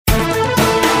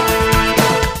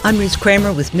I'm Ruth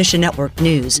Kramer with Mission Network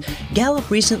News.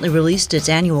 Gallup recently released its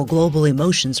annual Global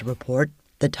Emotions Report.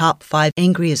 The top 5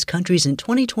 angriest countries in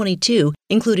 2022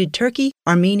 included Turkey,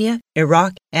 Armenia,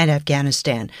 Iraq, and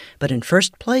Afghanistan. But in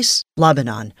first place,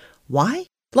 Lebanon. Why?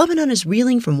 Lebanon is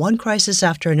reeling from one crisis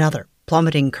after another.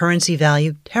 Plummeting currency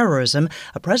value, terrorism,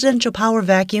 a presidential power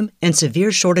vacuum, and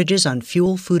severe shortages on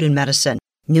fuel, food, and medicine.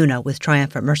 Nuna with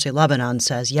Triumph at Mercy Lebanon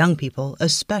says young people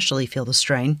especially feel the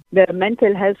strain. The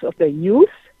mental health of the youth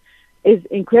is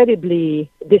incredibly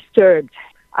disturbed.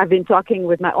 I've been talking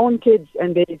with my own kids,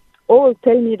 and they all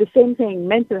tell me the same thing: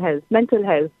 mental health, mental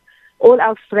health. All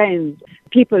our friends,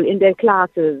 people in their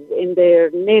classes, in their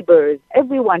neighbors,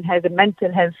 everyone has a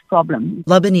mental health problem.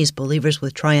 Lebanese believers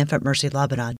with Triumph at Mercy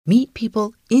Lebanon meet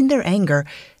people in their anger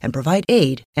and provide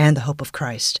aid and the hope of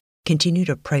Christ. Continue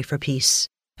to pray for peace.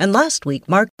 And last week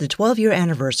marked the 12-year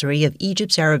anniversary of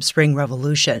Egypt's Arab Spring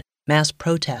Revolution. Mass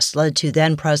protests led to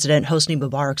then-President Hosni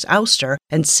Mubarak's ouster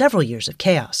and several years of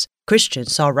chaos.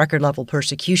 Christians saw record-level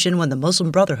persecution when the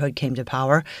Muslim Brotherhood came to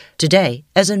power. Today,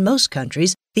 as in most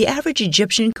countries, the average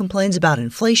Egyptian complains about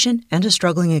inflation and a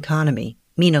struggling economy.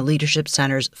 MENA Leadership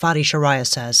Center's Fadi Sharaya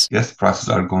says, yes, prices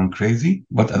are going crazy,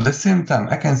 but at the same time,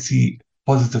 I can see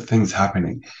positive things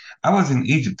happening. I was in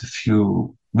Egypt a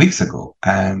few weeks ago,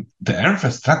 and the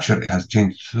infrastructure has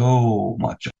changed so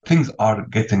much. Things are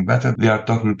getting better. They are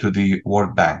talking to the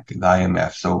World Bank, the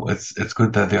IMF, so it's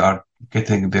good that they are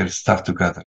getting their stuff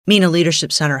together. MENA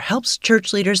Leadership Center helps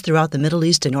church leaders throughout the Middle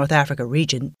East and North Africa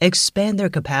region expand their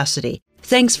capacity.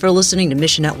 Thanks for listening to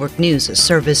Mission Network News, a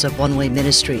service of One Way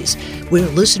Ministries. We're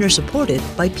listener-supported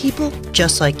by people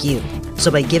just like you.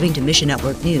 So by giving to Mission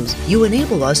Network News, you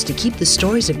enable us to keep the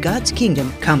stories of God's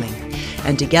kingdom coming.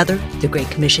 And together, the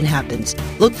Great Commission happens.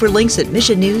 Look for links at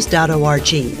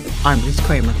missionnews.org. I'm Ruth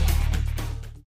Kramer.